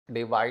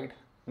divide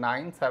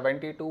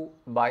 972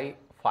 by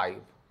 5.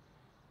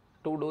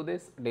 To do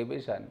this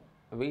division,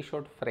 we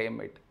should frame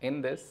it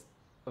in this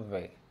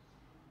way.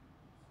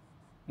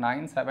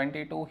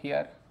 972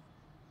 here,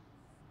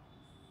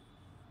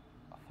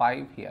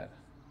 5 here.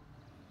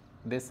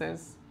 This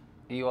is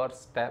your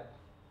step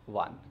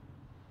 1.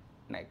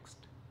 Next,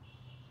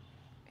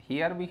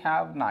 here we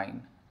have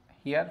 9,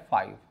 here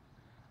 5.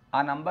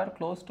 A number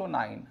close to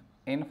 9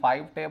 in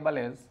 5 table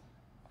is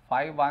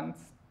 5 ones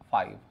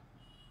 5.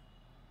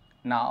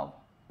 Now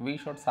we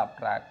should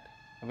subtract,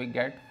 we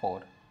get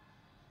 4.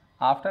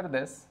 After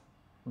this,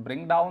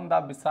 bring down the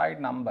beside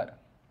number,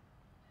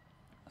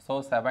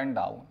 so 7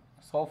 down,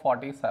 so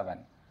 47.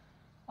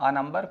 A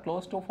number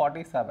close to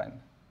 47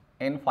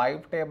 in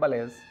 5 table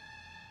is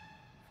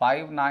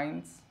 5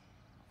 nines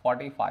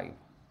 45.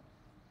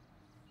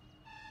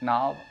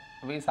 Now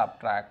we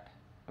subtract,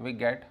 we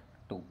get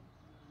 2.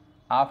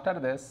 After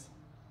this,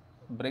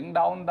 bring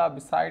down the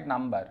beside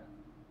number,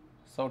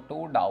 so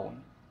 2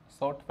 down,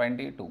 so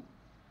 22.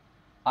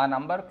 A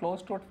number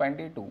close to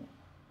 22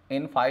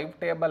 in 5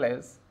 table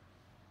is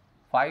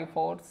 5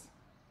 fours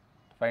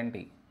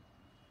 20.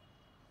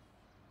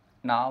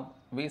 Now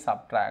we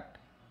subtract,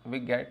 we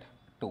get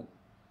 2.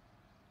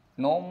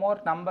 No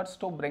more numbers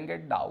to bring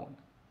it down,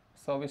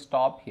 so we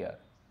stop here.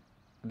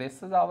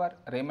 This is our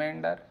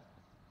remainder,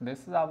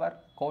 this is our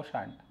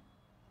quotient.